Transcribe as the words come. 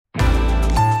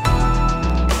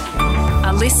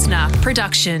listener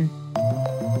production.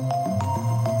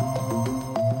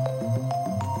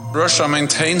 Russia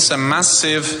maintains a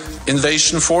massive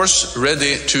invasion force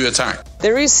ready to attack.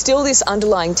 There is still this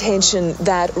underlying tension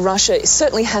that Russia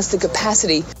certainly has the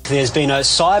capacity. There's been a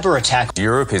cyber attack.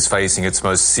 Europe is facing its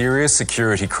most serious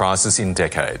security crisis in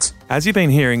decades. As you've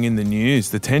been hearing in the news,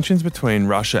 the tensions between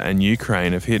Russia and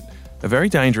Ukraine have hit a very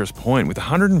dangerous point, with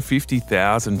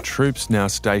 150,000 troops now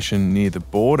stationed near the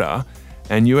border,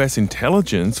 and US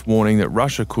intelligence warning that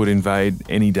Russia could invade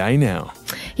any day now.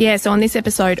 Yeah, so on this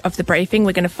episode of The Briefing,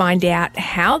 we're going to find out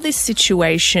how this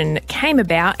situation came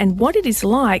about and what it is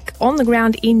like on the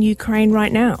ground in Ukraine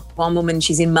right now. One woman,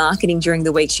 she's in marketing during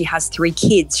the week. She has 3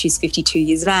 kids. She's 52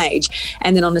 years of age.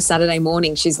 And then on a Saturday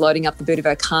morning, she's loading up the boot of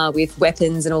her car with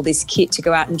weapons and all this kit to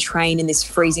go out and train in this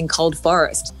freezing cold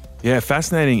forest. Yeah,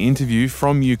 fascinating interview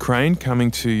from Ukraine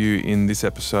coming to you in this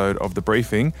episode of The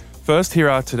Briefing. First, here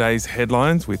are today's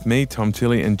headlines with me, Tom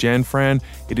Tilley, and Jan Fran.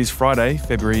 It is Friday,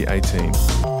 February 18.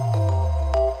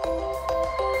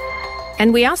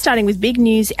 And we are starting with big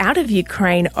news out of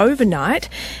Ukraine overnight.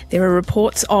 There are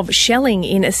reports of shelling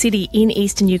in a city in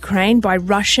eastern Ukraine by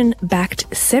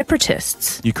Russian-backed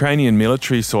separatists. Ukrainian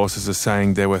military sources are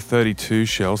saying there were 32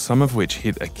 shells, some of which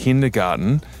hit a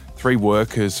kindergarten. 3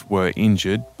 workers were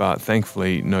injured, but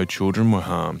thankfully no children were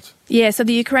harmed. Yeah, so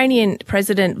the Ukrainian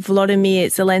President Volodymyr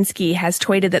Zelensky has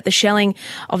tweeted that the shelling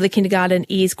of the kindergarten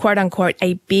is, quote unquote,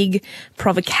 a big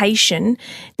provocation.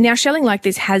 Now, shelling like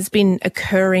this has been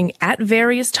occurring at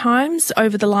various times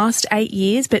over the last 8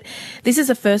 years, but this is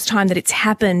the first time that it's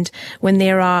happened when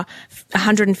there are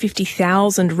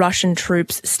 150,000 Russian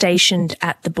troops stationed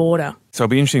at the border. So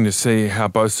it'll be interesting to see how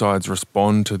both sides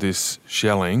respond to this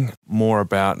shelling. More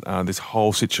about this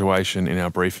whole situation in our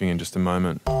briefing in just a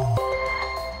moment.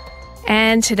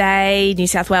 And today, New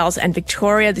South Wales and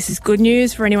Victoria, this is good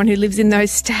news for anyone who lives in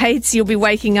those states. You'll be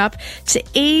waking up to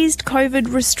eased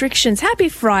COVID restrictions. Happy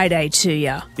Friday to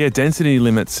you. Yeah, density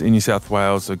limits in New South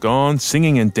Wales are gone.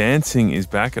 Singing and dancing is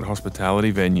back at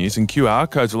hospitality venues, and QR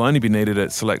codes will only be needed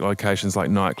at select locations like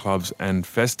nightclubs and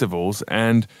festivals.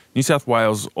 And New South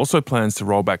Wales also plans to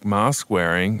roll back mask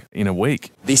wearing in a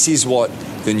week. This is what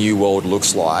the new world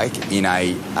looks like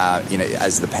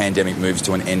as the pandemic moves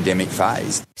to an endemic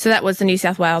phase. So that was the New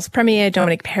South Wales Premier,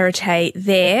 Dominic Perrottet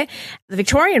there. The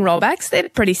Victorian rollbacks, they're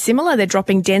pretty similar. They're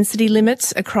dropping density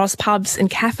limits across pubs and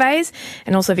cafes,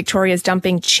 and also Victoria's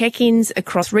dumping check-ins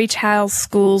across retail,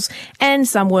 schools and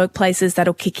some workplaces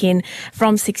that'll kick in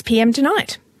from 6 p.m.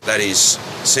 tonight. That is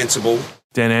sensible.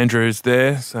 Dan Andrews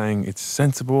there saying it's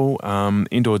sensible.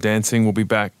 Indoor dancing will be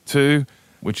back too,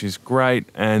 which is great.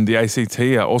 And the ACT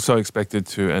are also expected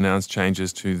to announce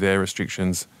changes to their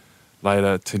restrictions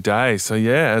later today. So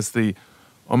yeah, as the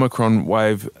Omicron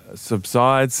wave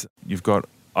subsides, you've got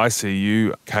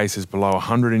ICU cases below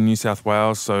 100 in New South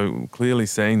Wales. So clearly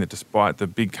seeing that despite the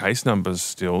big case numbers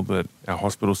still, that our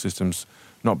hospital system's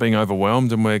not being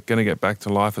overwhelmed and we're going to get back to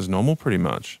life as normal pretty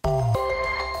much.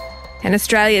 And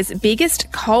Australia's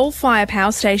biggest coal-fired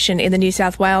power station in the New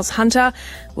South Wales Hunter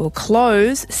will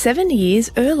close 7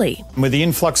 years early. With the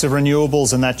influx of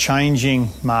renewables and that changing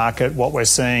market, what we're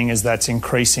seeing is that's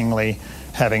increasingly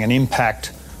having an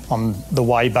impact on the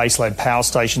way baseload power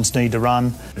stations need to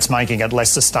run. It's making it less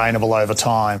sustainable over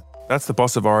time. That's the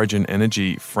boss of Origin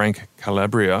Energy, Frank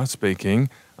Calabria, speaking.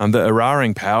 The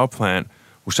Eraring power plant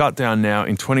will shut down now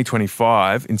in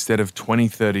 2025 instead of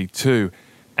 2032.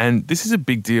 And this is a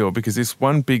big deal because this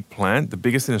one big plant, the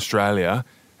biggest in Australia,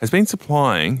 has been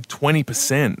supplying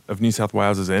 20% of New South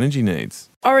Wales's energy needs.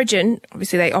 Origin,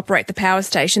 obviously they operate the power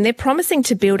station, they're promising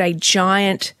to build a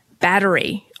giant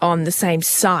battery on the same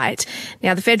site.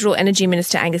 Now, the Federal Energy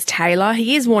Minister, Angus Taylor,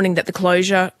 he is warning that the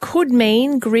closure could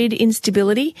mean grid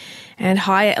instability and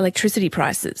higher electricity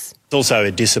prices. It's also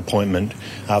a disappointment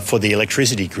for the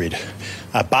electricity grid.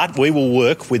 But we will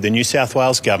work with the New South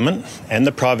Wales Government and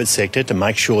the private sector to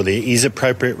make sure there is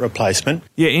appropriate replacement.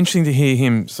 Yeah, interesting to hear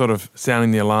him sort of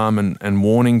sounding the alarm and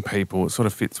warning people. It sort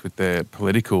of fits with their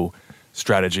political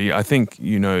strategy. I think,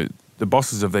 the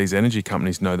bosses of these energy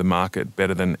companies know the market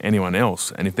better than anyone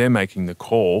else. And if they're making the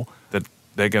call that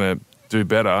they're going to do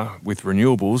better with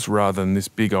renewables rather than this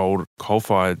big old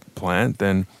coal-fired plant,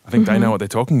 then I think they know what they're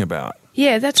talking about.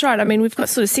 Yeah, that's right. I mean, we've got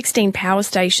sort of 16 power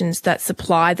stations that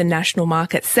supply the national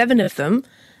market. 7 of them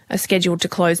are scheduled to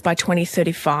close by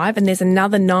 2035, and there's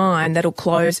another 9 that'll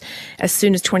close as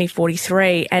soon as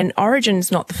 2043. And Origin's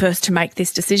not the first to make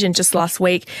this decision. Just last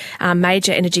week,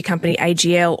 major energy company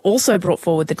AGL also brought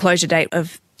forward the closure date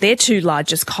of their 2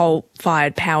 largest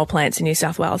coal-fired power plants in New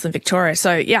South Wales and Victoria.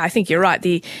 So, yeah, I think you're right.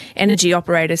 The energy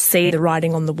operators see the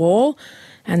writing on the wall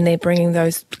and they're bringing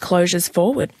those closures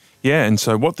forward. Yeah, and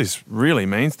so what this really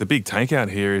means, the big takeout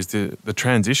here is the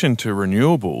transition to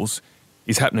renewables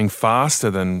is happening faster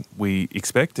than we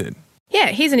expected. Yeah,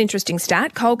 here's an interesting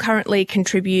stat. Coal currently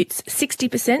contributes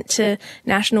 60% to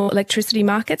national electricity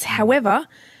markets. However,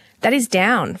 that is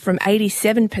down from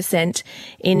 87%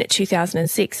 in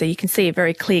 2006. So you can see a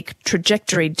very clear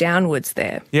trajectory downwards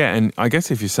there. Yeah, and I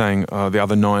guess if you're saying the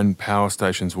other 9 power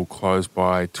stations will close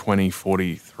by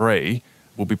 2043,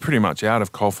 we'll be pretty much out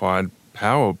of coal-fired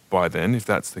power by then, if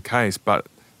that's the case. But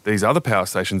these other power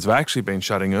stations have actually been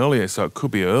shutting earlier, so it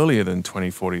could be earlier than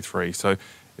 2043. So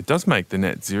it does make the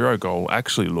net zero goal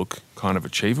actually look kind of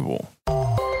achievable.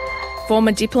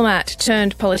 Former diplomat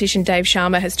turned politician Dave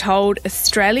Sharma has told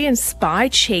Australian spy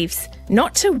chiefs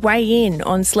not to weigh in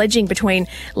on sledging between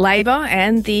Labor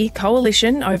and the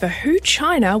coalition over who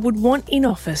China would want in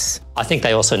office. I think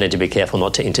they also need to be careful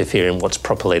not to interfere in what's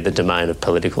properly the domain of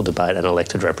political debate and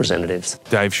elected representatives.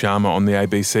 Dave Sharma on the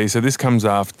ABC. So this comes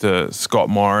after Scott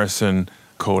Morrison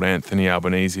called Anthony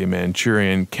Albanese a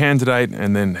Manchurian candidate,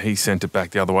 and then he sent it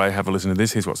back the other way. Have a listen to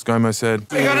this. Here's what ScoMo said.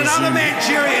 We got another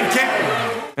Manchurian candidate.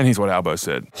 And here's what Albo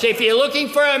said. So if you're looking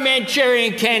for a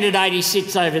Manchurian candidate, he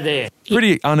sits over there.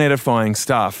 Pretty unedifying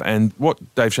stuff. And what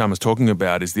Dave Sharma's talking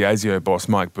about is the ASIO boss,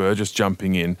 Mike Burgess,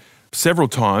 jumping in several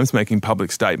times, making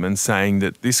public statements saying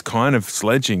that this kind of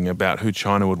sledging about who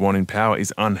China would want in power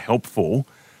is unhelpful.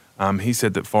 He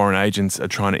said that foreign agents are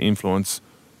trying to influence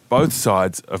both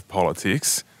sides of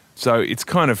politics. So it's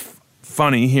kind of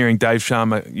funny hearing Dave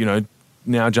Sharma,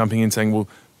 now jumping in saying, well,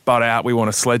 butt out, we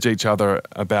want to sledge each other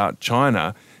about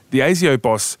China. The ASIO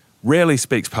boss rarely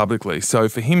speaks publicly, so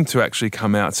for him to actually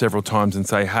come out several times and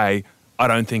say, hey, I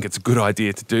don't think it's a good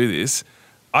idea to do this,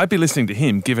 I'd be listening to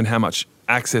him given how much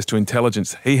access to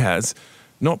intelligence he has,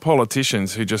 not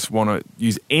politicians who just want to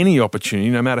use any opportunity,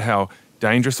 no matter how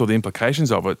dangerous or the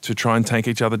implications of it, to try and take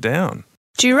each other down.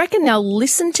 Do you reckon they'll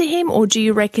listen to him, or do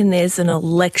you reckon there's an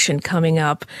election coming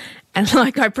up? And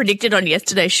like I predicted on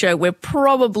yesterday's show, we're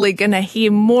probably going to hear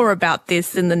more about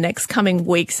this in the next coming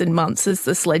weeks and months as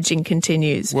the sledging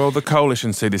continues. Well, the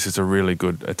coalition see this as a really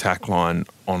good attack line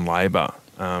on Labor.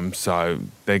 So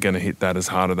they're going to hit that as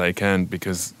hard as they can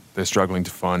because they're struggling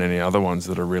to find any other ones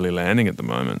that are really landing at the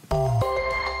moment.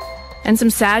 And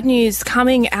some sad news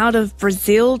coming out of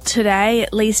Brazil today.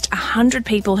 At least 100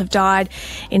 people have died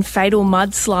in fatal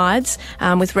mudslides,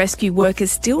 with rescue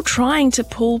workers still trying to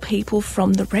pull people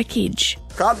from the wreckage.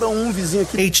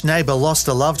 Each neighbour lost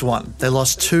a loved one. They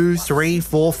lost 2, 3,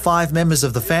 4, 5 members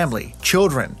of the family,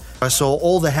 children. I saw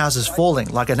all the houses falling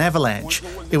like an avalanche.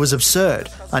 It was absurd.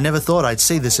 I never thought I'd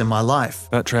see this in my life.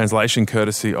 That translation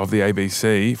courtesy of the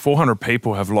ABC. 400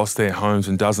 people have lost their homes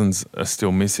and dozens are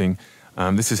still missing.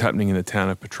 This is happening in the town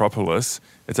of Petropolis.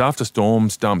 It's after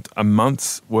storms dumped a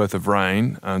month's worth of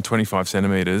rain, 25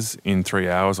 centimetres in 3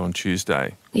 hours on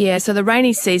Tuesday. Yeah, so the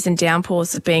rainy season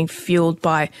downpours are being fuelled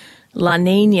by La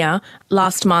Niña.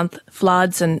 Last month,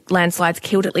 floods and landslides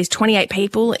killed at least 28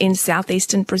 people in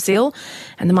southeastern Brazil.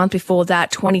 And the month before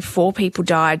that, 24 people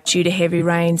died due to heavy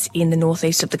rains in the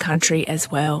northeast of the country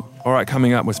as well. All right,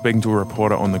 coming up, we're speaking to a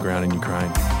reporter on the ground in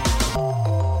Ukraine.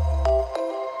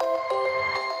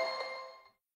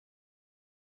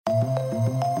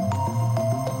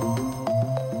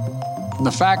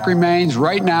 The fact remains,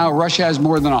 right now, Russia has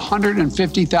more than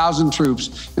 150,000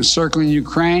 troops encircling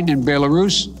Ukraine and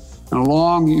Belarus and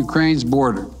along Ukraine's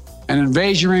border. An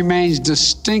invasion remains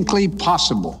distinctly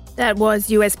possible. That was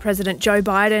US President Joe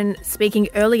Biden speaking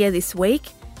earlier this week,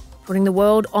 putting the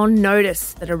world on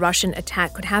notice that a Russian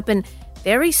attack could happen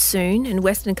very soon, and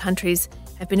Western countries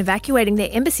have been evacuating their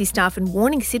embassy staff and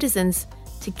warning citizens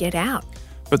to get out.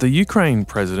 But the Ukraine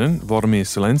president, Volodymyr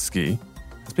Zelensky,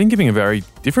 has been giving a very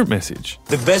different message.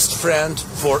 The best friend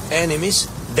for enemies,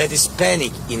 that is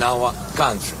panic in our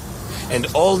country. And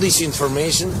all this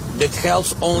information that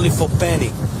helps only for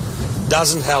panic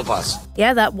doesn't help us.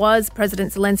 Yeah, that was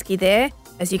President Zelensky there,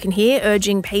 as you can hear,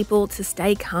 urging people to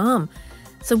stay calm.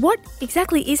 So what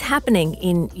exactly is happening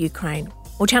in Ukraine?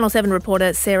 Well, Channel 7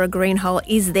 reporter Sarah Greenhalgh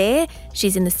is there.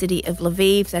 She's in the city of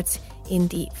Lviv, that's in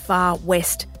the far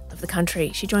west of the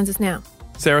country. She joins us now.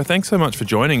 Sarah, thanks so much for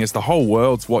joining us. The whole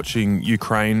world's watching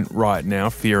Ukraine right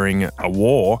now, fearing a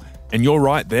war, and you're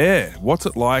right there. What's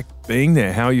it like being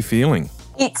there? How are you feeling?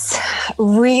 It's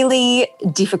really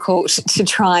difficult to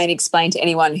try and explain to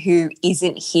anyone who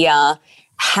isn't here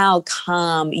how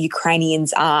calm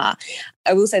Ukrainians are.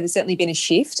 I will say there's certainly been a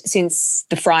shift since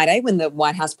the Friday when the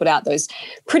White House put out those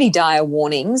pretty dire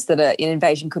warnings that an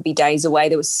invasion could be days away.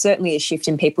 There was certainly a shift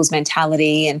in people's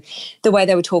mentality and the way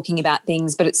they were talking about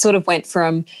things, but it sort of went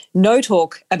from no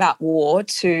talk about war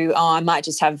to, I might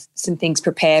just have some things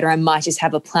prepared, or I might just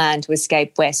have a plan to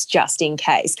escape west just in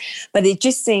case. But it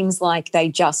just seems like they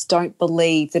just don't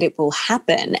believe that it will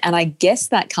happen. And I guess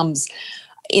that comes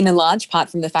in a large part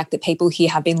from the fact that people here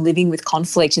have been living with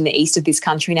conflict in the east of this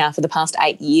country now for the past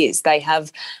 8 years. They have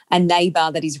a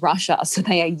neighbour that is Russia, so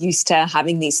they are used to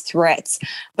having these threats.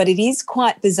 But it is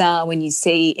quite bizarre when you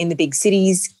see in the big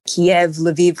cities, Kiev,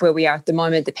 Lviv, where we are at the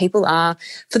moment, that people are,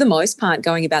 for the most part,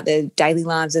 going about their daily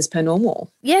lives as per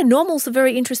normal. Yeah, normal's a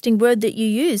very interesting word that you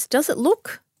use. Does it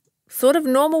look sort of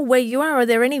normal where you are? Are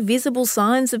there any visible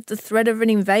signs of the threat of an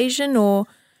invasion or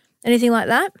anything like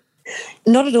that?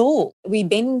 Not at all. We've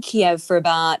been in Kiev for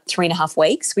about 3.5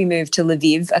 weeks. We moved to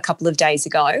Lviv a couple of days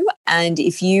ago. And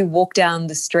if you walk down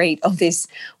the street of this,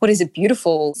 what is a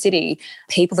beautiful city,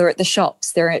 people are at the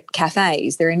shops, they're at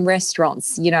cafes, they're in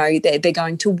restaurants, they're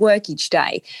going to work each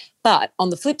day. But on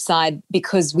the flip side,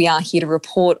 because we are here to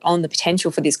report on the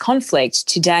potential for this conflict,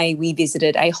 today we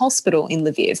visited a hospital in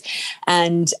Lviv.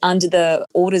 And under the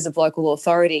orders of local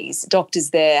authorities, doctors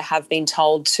there have been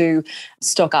told to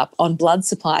stock up on blood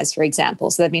supplies, for example.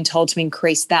 So they've been told to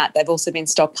increase that. They've also been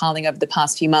stockpiling over the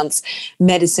past few months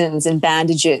medicines and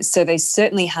bandages. So there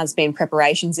certainly has been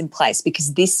preparations in place,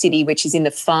 because this city, which is in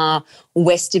the far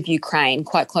west of Ukraine,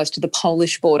 quite close to the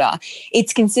Polish border,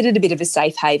 it's considered a bit of a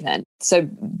safe haven. So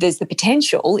there's the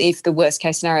potential, if the worst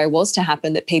case scenario was to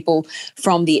happen, that people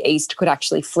from the east could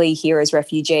actually flee here as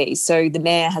refugees. So the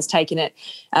mayor has taken it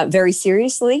very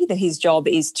seriously, that his job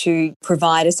is to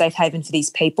provide a safe haven for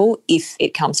these people if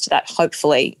it comes to that.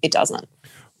 Hopefully it doesn't.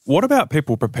 What about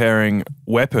people preparing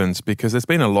weapons? Because there's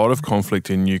been a lot of conflict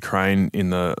in Ukraine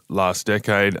in the last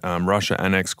decade. Russia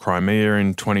annexed Crimea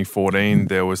in 2014.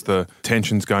 There was the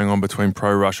tensions going on between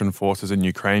pro-Russian forces and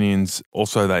Ukrainians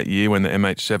also that year when the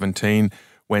MH17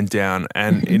 went down.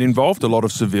 And it involved a lot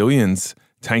of civilians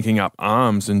taking up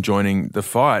arms and joining the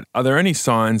fight. Are there any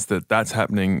signs that that's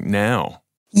happening now?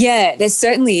 Yeah, there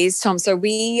certainly is, Tom. So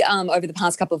we, over the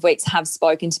past couple of weeks, have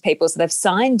spoken to people. So they've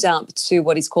signed up to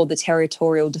what is called the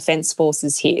Territorial Defence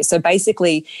Forces here. So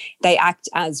basically, they act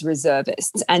as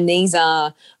reservists. And these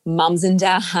are mums and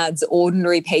dads,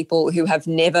 ordinary people who have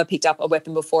never picked up a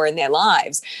weapon before in their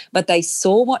lives. But they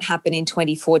saw what happened in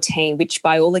 2014, which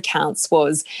by all accounts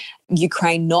was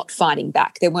Ukraine not fighting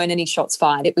back. There weren't any shots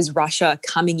fired. It was Russia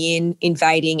coming in,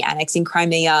 invading, annexing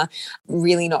Crimea,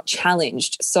 really not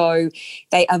challenged. So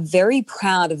they are very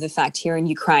proud of the fact here in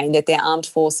Ukraine that their armed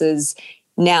forces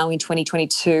now in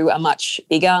 2022 are much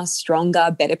bigger,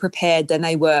 stronger, better prepared than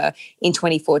they were in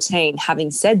 2014.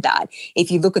 Having said that, if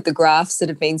you look at the graphs that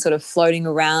have been sort of floating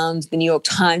around, the New York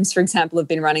Times, for example, have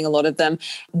been running a lot of them,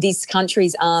 this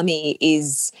country's army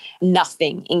is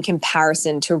nothing in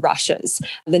comparison to Russia's.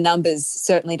 The numbers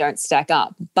certainly don't stack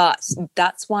up, but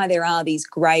that's why there are these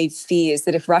grave fears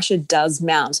that if Russia does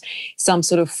mount some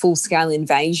sort of full-scale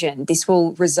invasion, this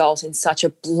will result in such a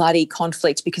bloody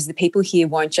conflict, because the people here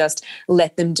won't just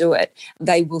let them do it.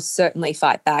 They will certainly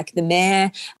fight back. The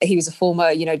mayor, he was a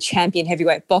former, champion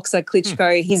heavyweight boxer,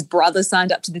 Klitschko. His brother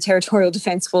signed up to the Territorial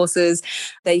Defence Forces.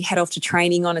 They head off to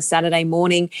training on a Saturday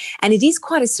morning. And it is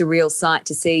quite a surreal sight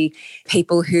to see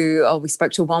people who, we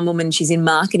spoke to one woman, she's in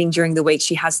marketing during the week.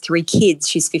 She has 3 kids.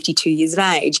 She's 52 years of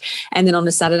age. And then on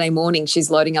a Saturday morning, she's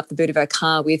loading up the boot of her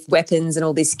car with weapons and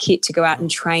all this kit to go out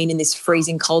and train in this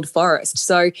freezing cold forest.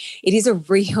 So it is a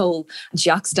real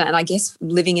juxta. And I guess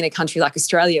living in a country like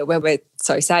Australia, where we're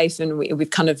so safe and we've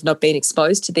kind of not been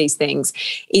exposed to these things,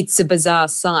 it's a bizarre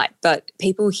sight. But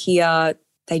people here,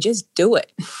 they just do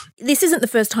it. This isn't the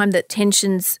first time that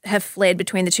tensions have flared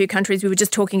between the two countries. We were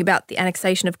just talking about the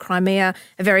annexation of Crimea,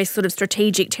 a very sort of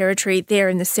strategic territory there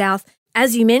in the south.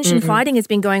 As you mentioned, fighting has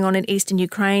been going on in eastern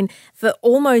Ukraine for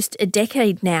almost a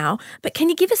decade now. But can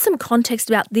you give us some context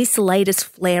about this latest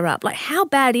flare-up? Like, how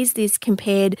bad is this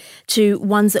compared to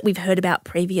ones that we've heard about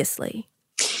previously?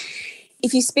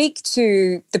 If you speak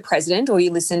to the president or you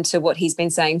listen to what he's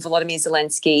been saying, Volodymyr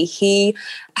Zelensky, he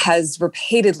has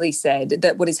repeatedly said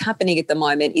that what is happening at the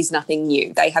moment is nothing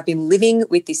new. They have been living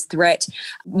with this threat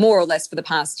more or less for the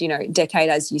past,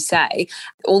 decade, as you say.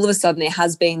 All of a sudden there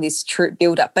has been this troop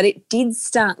build-up, but it did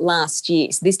start last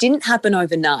year. So this didn't happen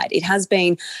overnight. It has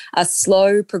been a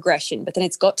slow progression, but then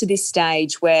it's got to this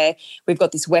stage where we've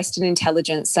got this Western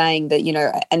intelligence saying that,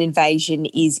 an invasion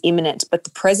is imminent. But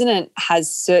the president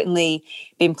has certainly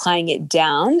been playing it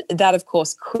down. That, of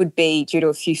course, could be due to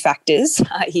a few factors.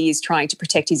 He is trying to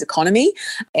protect his economy.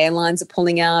 Airlines are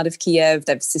pulling out of Kiev.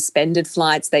 They've suspended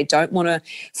flights. They don't want to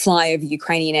fly over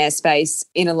Ukrainian airspace,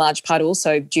 in a large part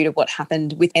also due to what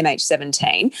happened with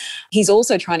MH17. He's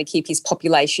also trying to keep his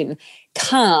population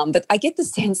calm, but I get the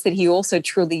sense that he also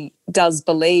truly does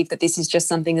believe that this is just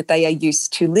something that they are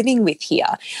used to living with here.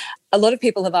 A lot of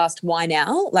people have asked why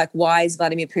now? Like, why is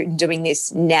Vladimir Putin doing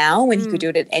this now when he could do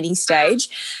it at any stage?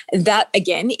 That,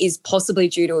 again, is possibly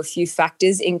due to a few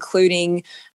factors, including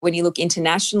when you look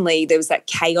internationally, there was that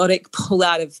chaotic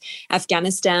pullout of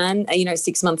Afghanistan,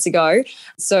 6 months ago.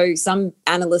 So some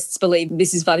analysts believe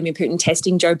this is Vladimir Putin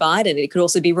testing Joe Biden. It could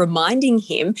also be reminding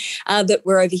him that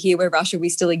we're over here where Russia, we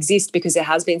still exist, because there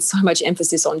has been so much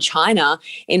emphasis on China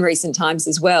in recent times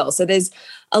as well. So there's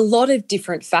a lot of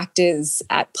different factors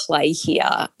at play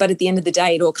here. But at the end of the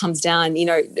day, it all comes down,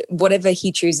 whatever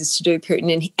he chooses to do,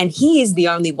 Putin, and he is the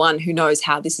only one who knows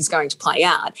how this is going to play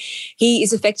out. He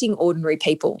is affecting ordinary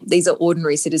people. These are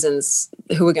ordinary citizens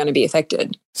who are going to be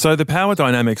affected. So the power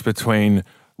dynamics between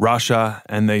Russia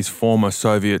and these former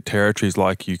Soviet territories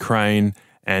like Ukraine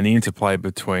and the interplay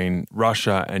between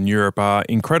Russia and Europe are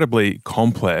incredibly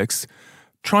complex.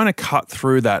 Trying to cut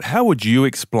through that, how would you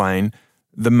explain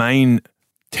the main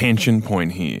tension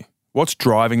point here? What's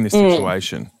driving this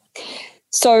situation?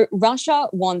 So Russia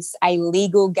wants a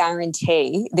legal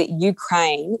guarantee that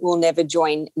Ukraine will never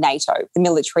join NATO, the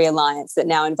military alliance that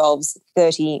now involves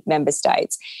 30 member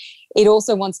states. It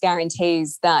also wants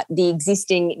guarantees that the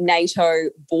existing NATO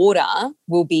border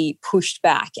will be pushed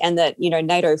back, and that,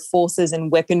 NATO forces and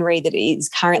weaponry that is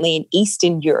currently in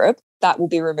Eastern Europe, that will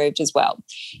be removed as well.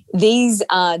 These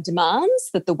are demands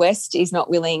that the West is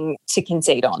not willing to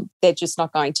concede on. They're just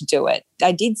not going to do it.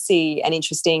 I did see an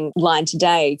interesting line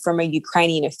today from a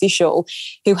Ukrainian official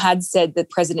who had said that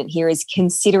the president here is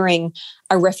considering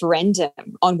a referendum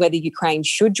on whether Ukraine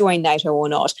should join NATO or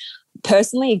not.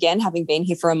 Personally, again, having been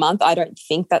here for a month, I don't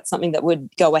think that's something that would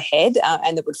go ahead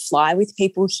and that would fly with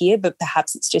people here, but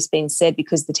perhaps it's just been said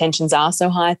because the tensions are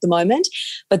so high at the moment.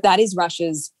 But that is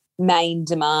Russia's main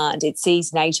demand. It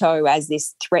sees NATO as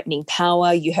this threatening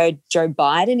power. You heard Joe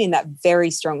Biden in that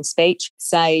very strong speech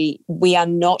say, we are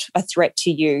not a threat to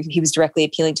you. He was directly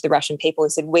appealing to the Russian people. He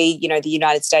said, we, the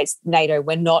United States, NATO,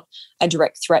 we're not a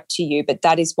direct threat to you. But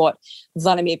that is what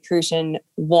Vladimir Putin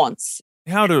wants.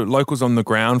 How do locals on the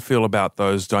ground feel about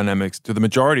those dynamics? Do the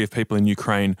majority of people in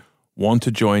Ukraine want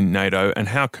to join NATO, and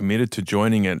how committed to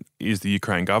joining it is the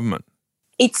Ukraine government?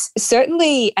 It's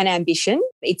certainly an ambition.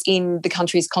 It's in the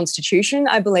country's constitution,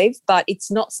 I believe, but it's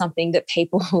not something that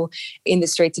people in the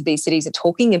streets of these cities are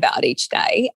talking about each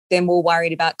day. They're more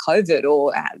worried about COVID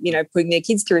or, putting their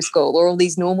kids through school or all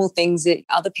these normal things that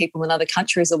other people in other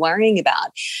countries are worrying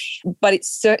about. But it's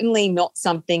certainly not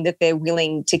something that they're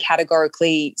willing to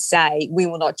categorically say, we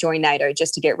will not join NATO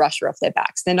just to get Russia off their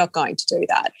backs. They're not going to do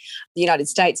that. The United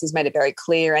States has made it very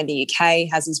clear, and the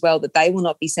UK has as well, that they will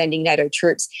not be sending NATO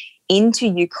troops into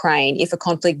Ukraine if a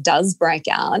conflict does break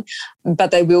out,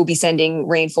 but they will be sending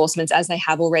reinforcements, as they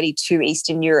have already, to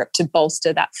Eastern Europe to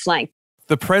bolster that flank.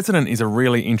 The president is a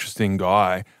really interesting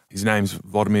guy. His name's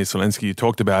Volodymyr Zelensky. You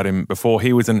talked about him before.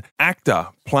 He was an actor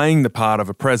playing the part of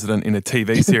a president in a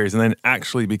TV series and then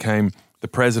actually became the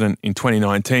president in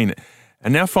 2019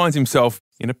 and now finds himself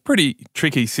in a pretty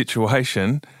tricky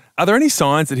situation. Are there any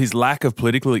signs that his lack of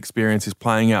political experience is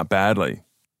playing out badly?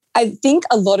 I think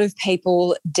a lot of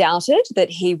people doubted that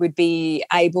he would be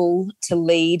able to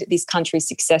lead this country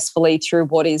successfully through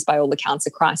what is, by all accounts,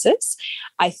 a crisis.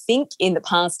 I think in the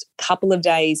past couple of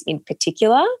days in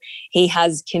particular, he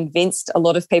has convinced a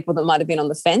lot of people that might have been on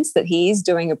the fence that he is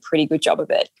doing a pretty good job of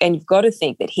it. And you've got to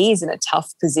think that he is in a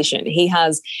tough position. He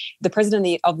has the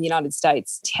president of the United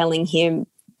States telling him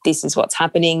this is what's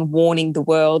happening, warning the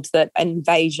world that an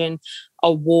invasion,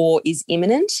 a war is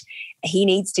imminent. He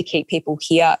needs to keep people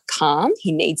here calm.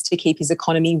 He needs to keep his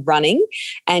economy running.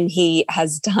 And he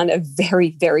has done a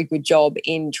very, very good job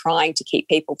in trying to keep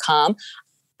people calm.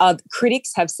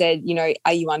 Critics have said,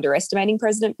 are you underestimating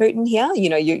President Putin here?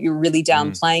 You're really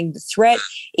downplaying the threat.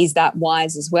 Is that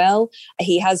wise as well?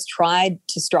 He has tried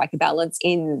to strike a balance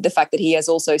in the fact that he has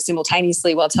also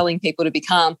simultaneously, while telling people to be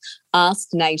calm,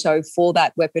 asked NATO for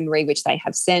that weaponry, which they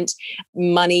have sent.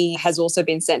 Money has also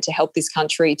been sent to help this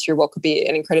country through what could be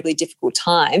an incredibly difficult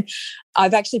time.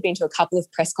 I've actually been to a couple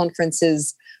of press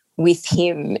conferences with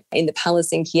him in the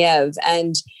palace in Kiev,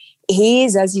 and He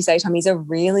is, as you say, Tom, he's a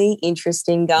really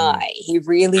interesting guy. He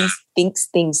really thinks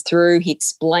things through. He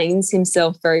explains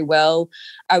himself very well.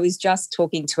 I was just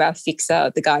talking to our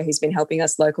fixer, the guy who's been helping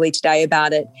us locally today,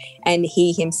 about it, and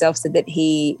he himself said that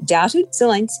he doubted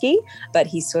Zelensky, but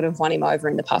he's sort of won him over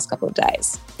in the past couple of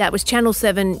days. That was Channel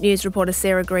 7 news reporter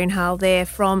Sarah Greenhalgh there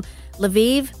from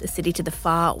Lviv, the city to the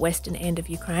far western end of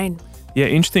Ukraine. Yeah,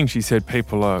 interesting. She said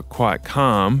people are quite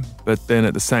calm, but then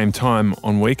at the same time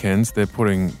on weekends they're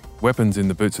putting weapons in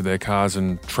the boots of their cars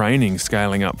and training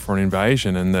scaling up for an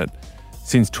invasion, and that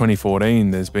since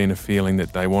 2014 there's been a feeling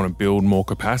that they want to build more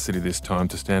capacity this time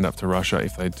to stand up to Russia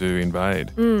if they do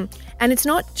invade. And it's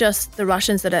not just the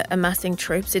Russians that are amassing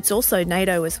troops, it's also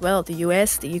NATO as well. The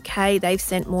US, the UK, they've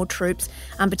sent more troops,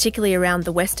 particularly around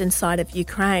the western side of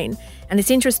Ukraine. And it's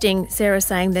interesting, Sarah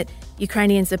saying that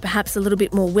Ukrainians are perhaps a little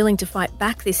bit more willing to fight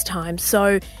back this time.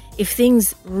 So if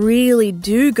things really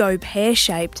do go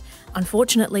pear-shaped,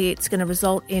 unfortunately it's going to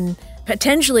result in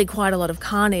potentially quite a lot of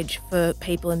carnage for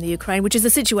people in the Ukraine, which is a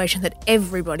situation that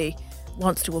everybody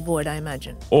wants to avoid, I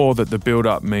imagine. Or that the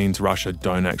build-up means Russia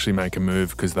don't actually make a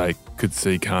move because they could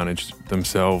see carnage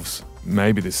themselves.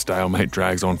 Maybe this stalemate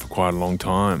drags on for quite a long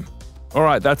time. All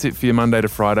right, that's it for your Monday to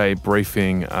Friday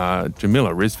briefing.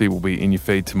 Jamila Rizvi will be in your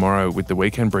feed tomorrow with the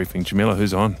weekend briefing. Jamila,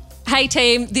 who's on? Hey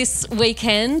team, this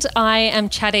weekend I am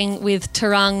chatting with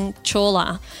Tarang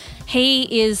Chawla.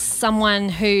 He is someone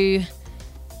who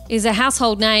is a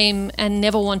household name and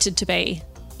never wanted to be.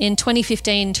 In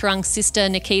 2015, Tarang's sister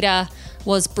Nikita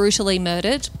was brutally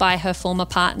murdered by her former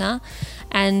partner,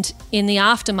 and in the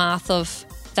aftermath of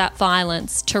that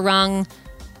violence, Tarang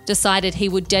decided he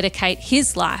would dedicate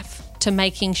his life to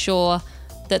making sure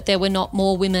that there were not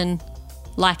more women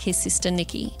like his sister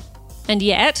Nikki. And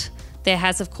yet, there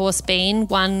has of course been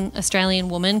one Australian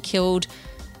woman killed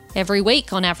every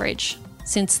week on average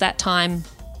since that time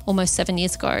almost 7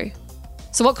 years ago.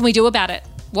 So what can we do about it?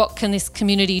 What can this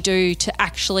community do to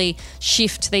actually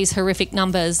shift these horrific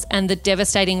numbers and the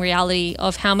devastating reality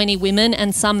of how many women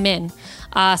and some men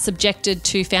are subjected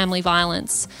to family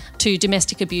violence, to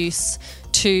domestic abuse,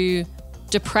 to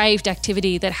depraved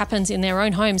activity that happens in their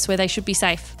own homes where they should be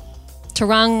safe?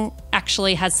 Tarang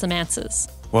actually has some answers.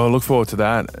 Well, I look forward to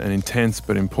that. An intense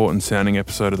but important sounding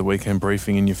episode of the Weekend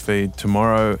Briefing in your feed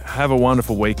tomorrow. Have a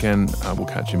wonderful weekend. We'll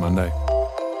catch you Monday.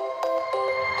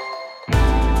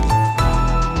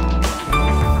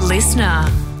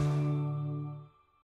 Listener.